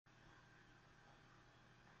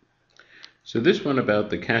So this one about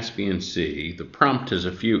the Caspian Sea, the prompt has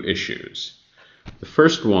a few issues. The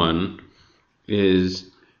first one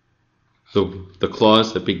is the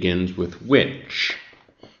clause that begins with which.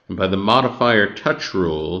 And by the modifier touch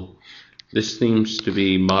rule, this seems to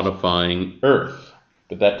be modifying Earth,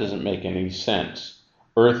 but that doesn't make any sense.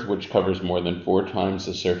 Earth, which covers more than 4 times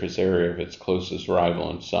the surface area of its closest rival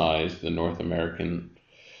in size, the North American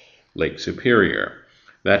Lake Superior.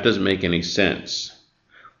 That doesn't make any sense.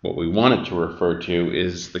 What we want it to refer to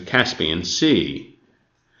is the Caspian Sea,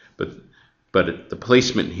 but the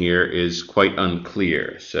placement here is quite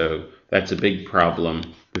unclear. So that's a big problem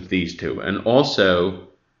with these two. And also,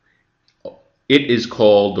 it is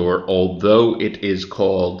called, or although it is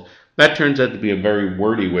called, that turns out to be a very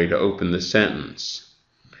wordy way to open the sentence.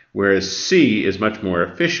 Whereas C is much more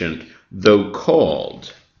efficient, though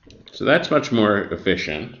called. So that's much more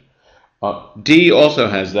efficient. D also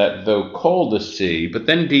has that, though called a sea, but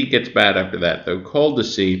then D gets bad after that, though called a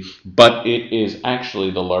sea, but it is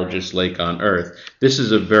actually the largest lake on Earth. This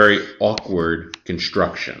is a very awkward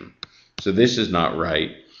construction. So this is not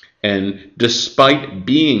right. And despite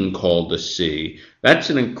being called a sea,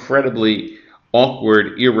 that's an incredibly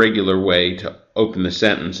awkward, irregular way to open the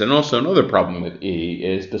sentence. And also another problem with E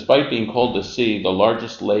is, despite being called a sea, the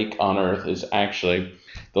largest lake on Earth is actually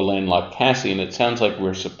the landlocked Caspian. It sounds like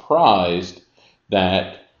we're surprised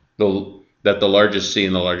that the largest sea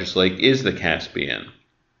and the largest lake is the Caspian.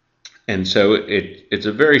 And so it's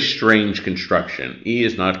a very strange construction. E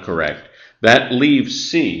is not correct. That leaves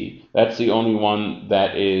C. That's the only one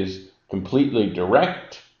that is completely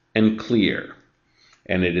direct and clear.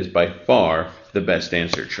 And it is by far the best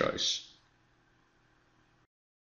answer choice.